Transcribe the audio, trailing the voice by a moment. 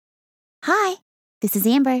Hi, this is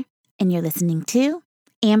Amber, and you're listening to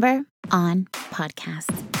Amber on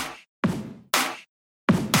Podcast.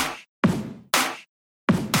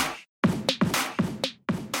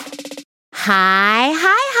 Hi.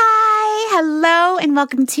 Hello, and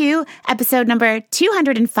welcome to episode number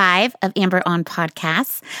 205 of Amber on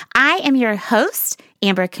Podcasts. I am your host,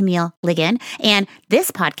 Amber Camille Ligon, and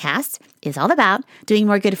this podcast is all about doing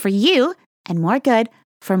more good for you and more good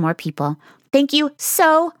for more people. Thank you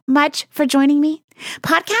so much for joining me.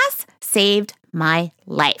 Podcasts saved my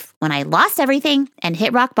life when I lost everything and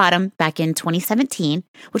hit rock bottom back in 2017,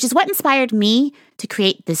 which is what inspired me to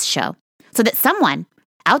create this show, so that someone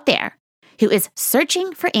out there who is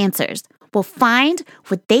searching for answers will find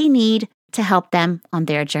what they need to help them on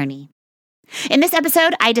their journey. In this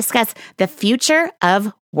episode, I discuss the future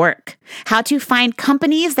of work, how to find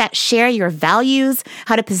companies that share your values,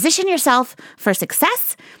 how to position yourself for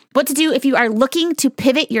success, what to do if you are looking to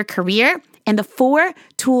pivot your career, and the 4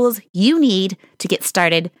 tools you need to get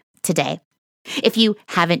started today. If you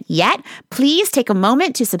haven't yet, please take a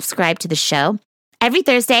moment to subscribe to the show. Every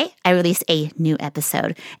Thursday, I release a new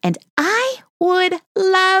episode, and I would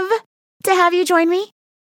love to have you join me.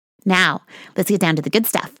 Now, let's get down to the good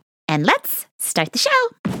stuff, and let's start the show.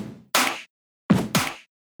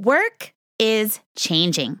 Work is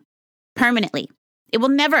changing permanently. It will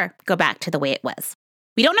never go back to the way it was.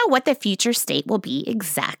 We don't know what the future state will be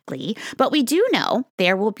exactly, but we do know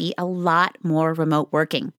there will be a lot more remote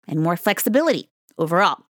working and more flexibility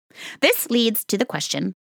overall. This leads to the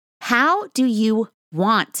question, how do you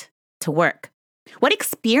want to work? What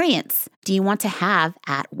experience do you want to have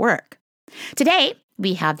at work? Today,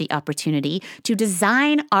 we have the opportunity to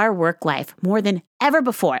design our work life more than ever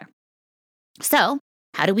before. So,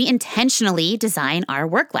 how do we intentionally design our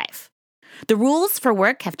work life? The rules for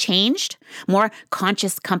work have changed. More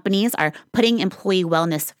conscious companies are putting employee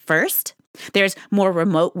wellness first. There's more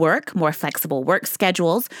remote work, more flexible work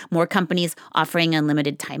schedules, more companies offering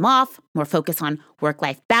unlimited time off, more focus on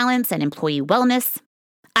work-life balance and employee wellness.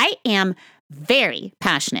 I am very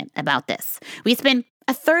passionate about this. We spend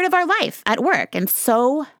a third of our life at work, and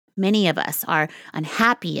so many of us are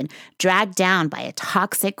unhappy and dragged down by a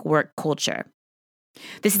toxic work culture.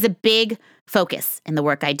 This is a big focus in the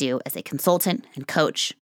work I do as a consultant and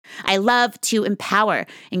coach. I love to empower,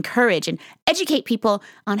 encourage, and educate people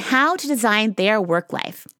on how to design their work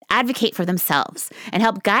life, advocate for themselves, and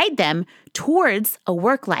help guide them towards a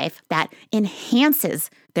work life that enhances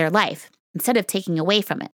their life instead of taking away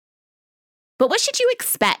from it. But what should you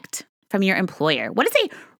expect from your employer? What is a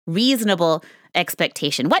reasonable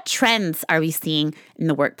expectation? What trends are we seeing in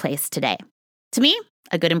the workplace today? To me,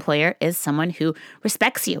 a good employer is someone who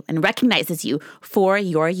respects you and recognizes you for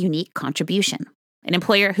your unique contribution. An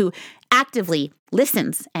employer who actively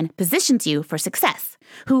listens and positions you for success,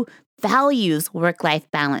 who values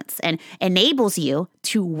work-life balance and enables you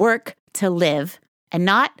to work to live and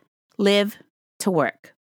not live to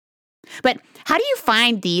work. But how do you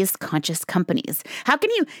find these conscious companies? How can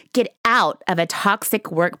you get out of a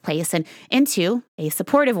toxic workplace and into a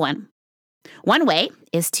supportive one? One way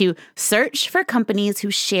is to search for companies who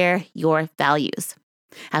share your values.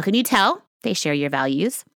 How can you tell they share your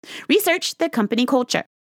values? Research the company culture.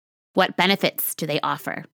 What benefits do they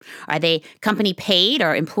offer? Are they company paid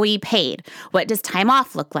or employee paid? What does time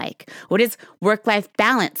off look like? What does work-life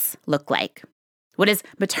balance look like? What does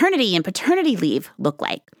maternity and paternity leave look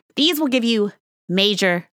like? These will give you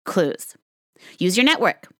major clues. Use your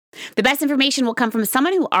network. The best information will come from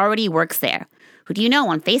someone who already works there. Who do you know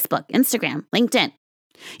on Facebook, Instagram, LinkedIn?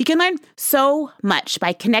 You can learn so much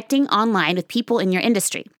by connecting online with people in your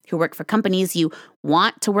industry who work for companies you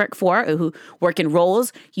want to work for or who work in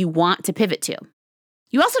roles you want to pivot to.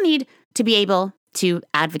 You also need to be able to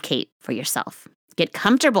advocate for yourself. Get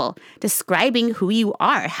comfortable describing who you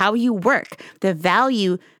are, how you work, the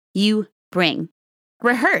value you bring.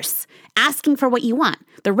 Rehearse asking for what you want,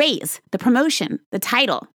 the raise, the promotion, the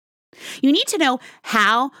title. You need to know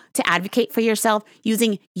how to advocate for yourself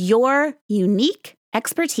using your unique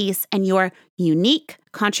expertise and your unique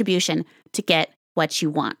contribution to get what you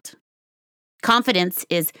want. Confidence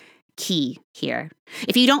is key here.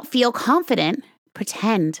 If you don't feel confident,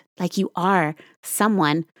 pretend like you are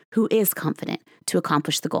someone who is confident to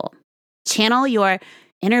accomplish the goal. Channel your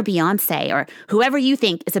inner Beyonce or whoever you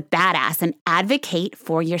think is a badass and advocate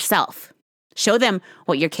for yourself. Show them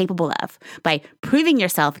what you're capable of by proving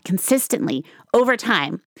yourself consistently over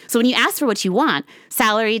time. So when you ask for what you want,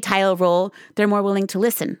 salary, title, role, they're more willing to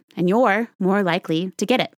listen, and you're more likely to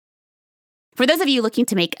get it. For those of you looking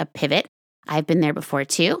to make a pivot, I've been there before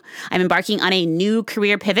too. I'm embarking on a new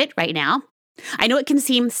career pivot right now. I know it can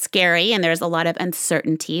seem scary and there's a lot of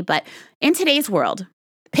uncertainty, but in today's world,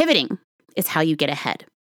 pivoting is how you get ahead,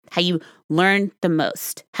 how you learn the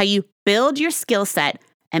most, how you build your skill set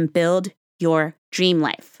and build your dream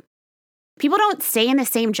life. People don't stay in the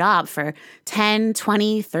same job for 10,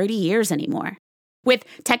 20, 30 years anymore. With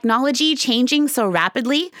technology changing so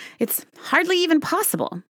rapidly, it's hardly even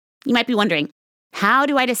possible. You might be wondering, how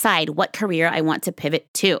do I decide what career I want to pivot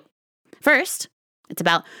to? First, it's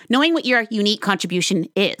about knowing what your unique contribution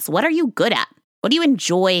is. What are you good at? What do you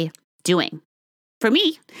enjoy doing? For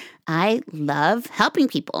me, I love helping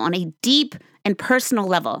people on a deep and personal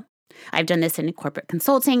level. I've done this in corporate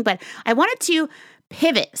consulting, but I wanted to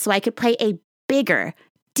pivot so I could play a bigger,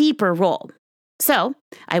 deeper role. So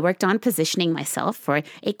I worked on positioning myself for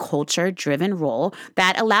a culture-driven role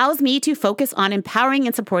that allows me to focus on empowering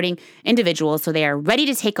and supporting individuals so they are ready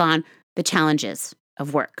to take on the challenges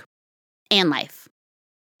of work and life.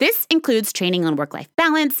 This includes training on work-life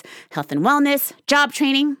balance, health and wellness, job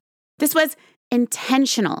training. This was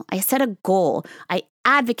intentional. I set a goal. I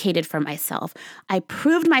advocated for myself. I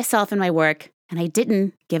proved myself in my work, and I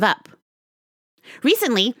didn't give up.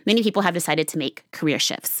 Recently, many people have decided to make career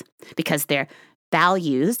shifts because their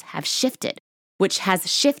values have shifted, which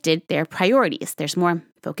has shifted their priorities. There's more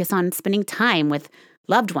focus on spending time with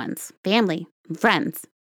loved ones, family, and friends,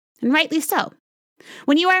 and rightly so.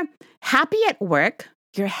 When you are happy at work,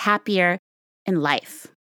 you're happier in life.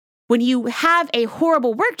 When you have a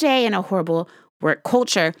horrible workday and a horrible work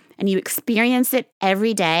culture and you experience it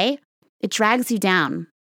every day, it drags you down.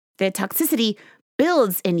 The toxicity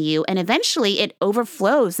builds in you and eventually it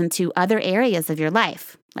overflows into other areas of your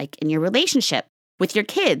life, like in your relationship with your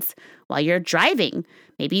kids, while you're driving.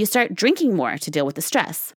 Maybe you start drinking more to deal with the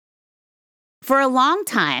stress. For a long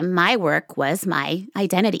time, my work was my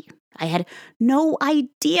identity. I had no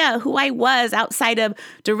idea who I was outside of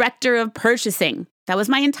director of purchasing. That was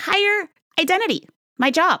my entire identity,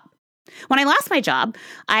 my job. When I lost my job,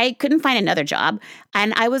 I couldn't find another job,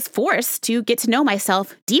 and I was forced to get to know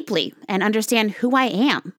myself deeply and understand who I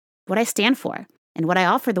am, what I stand for, and what I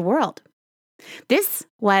offer the world. This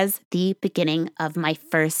was the beginning of my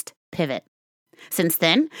first pivot. Since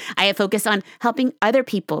then, I have focused on helping other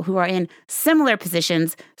people who are in similar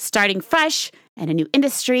positions, starting fresh in a new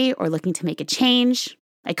industry or looking to make a change.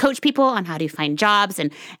 I coach people on how to find jobs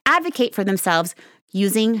and advocate for themselves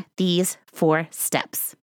using these 4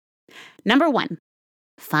 steps. Number 1,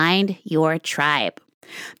 find your tribe.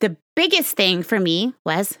 The biggest thing for me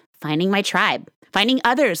was finding my tribe, finding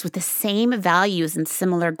others with the same values and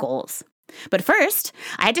similar goals. But first,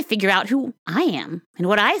 I had to figure out who I am and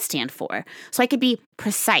what I stand for so I could be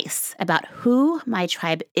precise about who my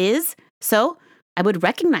tribe is so I would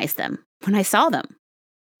recognize them when I saw them.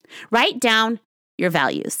 Write down your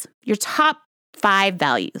values, your top 5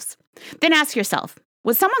 values. Then ask yourself,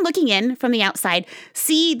 would someone looking in from the outside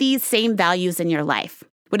see these same values in your life?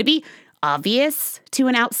 Would it be obvious to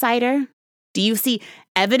an outsider? Do you see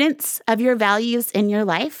evidence of your values in your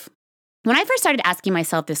life? When I first started asking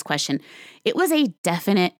myself this question, it was a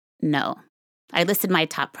definite no. I listed my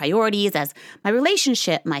top priorities as my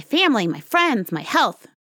relationship, my family, my friends, my health.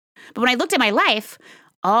 But when I looked at my life,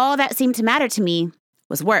 all that seemed to matter to me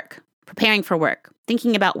was work, preparing for work,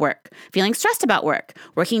 thinking about work, feeling stressed about work,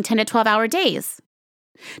 working 10 to 12-hour days.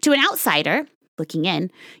 To an outsider, looking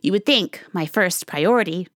in, you would think my first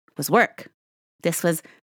priority was work. This was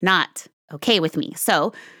not okay with me.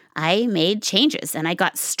 So I made changes and I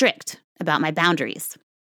got strict about my boundaries.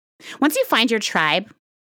 Once you find your tribe,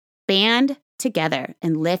 band together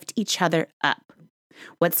and lift each other up.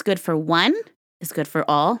 What's good for one is good for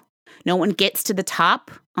all. No one gets to the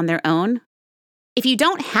top on their own. If you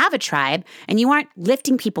don't have a tribe and you aren't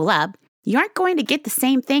lifting people up, you aren't going to get the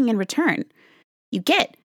same thing in return. You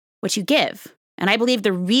get what you give. And I believe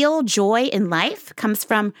the real joy in life comes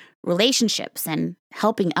from relationships and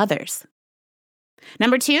helping others.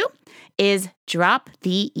 Number 2 is drop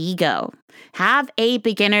the ego. Have a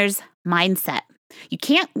beginner's mindset. You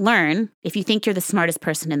can't learn if you think you're the smartest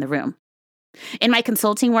person in the room. In my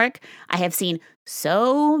consulting work, I have seen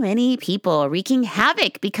so many people wreaking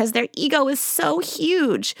havoc because their ego is so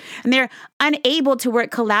huge and they're unable to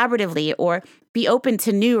work collaboratively or be open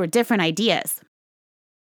to new or different ideas.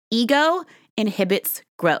 Ego inhibits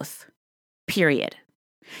growth, period.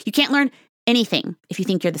 You can't learn anything if you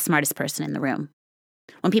think you're the smartest person in the room.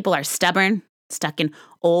 When people are stubborn, stuck in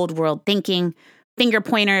old world thinking, finger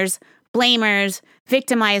pointers, blamers,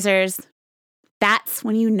 victimizers, that's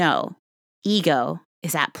when you know ego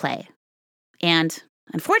is at play. And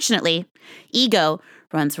unfortunately, ego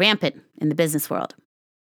runs rampant in the business world.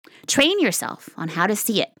 Train yourself on how to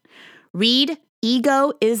see it. Read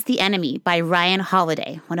Ego is the Enemy by Ryan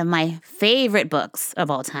Holiday, one of my favorite books of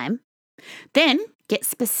all time. Then get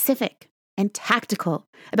specific and tactical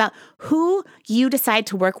about who you decide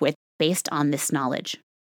to work with based on this knowledge.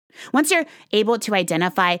 Once you're able to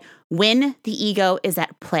identify when the ego is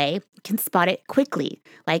at play, you can spot it quickly,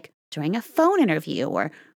 like during a phone interview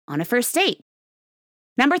or on a first date.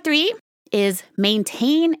 Number 3 is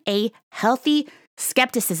maintain a healthy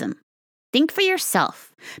skepticism. Think for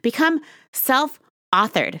yourself. Become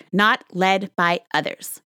self-authored, not led by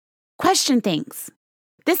others. Question things.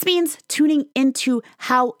 This means tuning into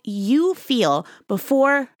how you feel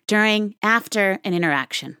before, during, after an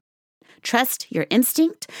interaction. Trust your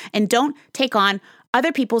instinct and don't take on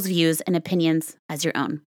other people's views and opinions as your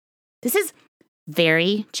own. This is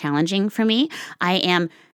very challenging for me. I am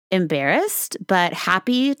embarrassed, but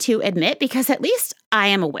happy to admit because at least I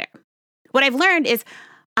am aware. What I've learned is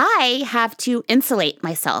I have to insulate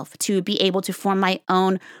myself to be able to form my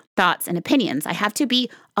own thoughts and opinions. I have to be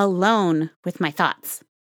alone with my thoughts.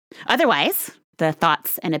 Otherwise, the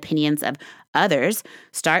thoughts and opinions of others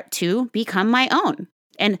start to become my own.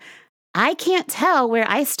 And I can't tell where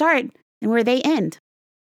I start and where they end.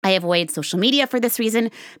 I avoid social media for this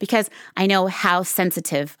reason because I know how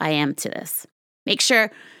sensitive I am to this. Make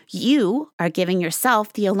sure you are giving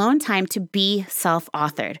yourself the alone time to be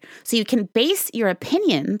self-authored so you can base your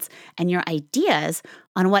opinions and your ideas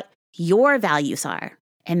on what your values are,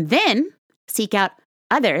 and then seek out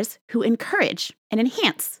others who encourage and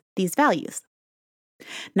enhance these values.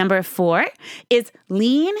 Number 4 is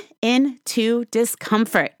lean into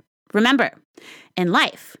discomfort. Remember, in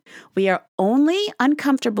life, we are only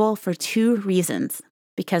uncomfortable for 2 reasons: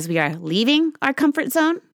 because we are leaving our comfort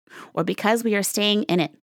zone or because we are staying in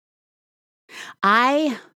it.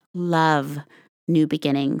 I love new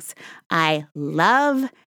beginnings. I love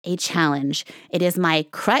a challenge. It is my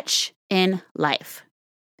crutch in life.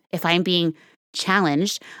 If I'm being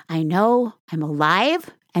challenged, I know I'm alive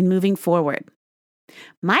and moving forward.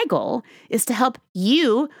 My goal is to help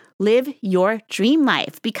you live your dream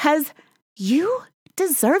life because you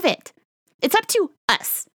deserve it. It's up to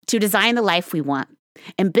us to design the life we want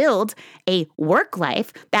and build a work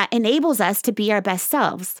life that enables us to be our best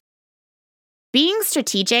selves. Being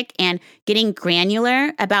strategic and getting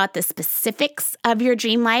granular about the specifics of your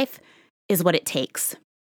dream life is what it takes.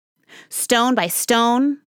 Stone by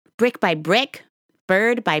stone, brick by brick,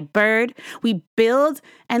 bird by bird, we build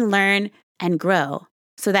and learn and grow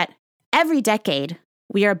so that every decade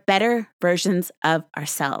we are better versions of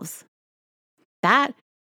ourselves. That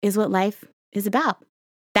is what life is about.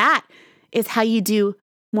 That is how you do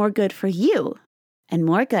more good for you and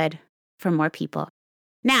more good for more people.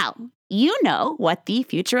 Now, you know what the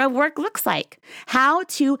future of work looks like, how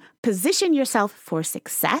to position yourself for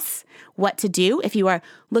success, what to do if you are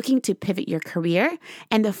looking to pivot your career,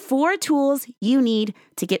 and the 4 tools you need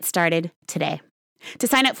to get started today. To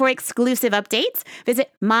sign up for exclusive updates,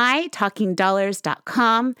 visit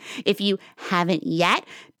mytalkingdollars.com. If you haven't yet,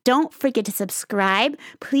 don't forget to subscribe.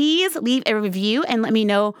 Please leave a review and let me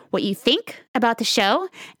know what you think about the show.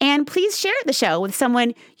 And please share the show with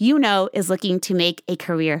someone you know is looking to make a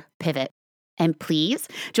career pivot. And please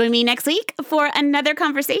join me next week for another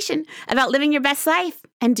conversation about living your best life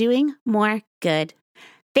and doing more good.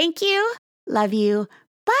 Thank you. Love you.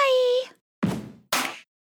 Bye.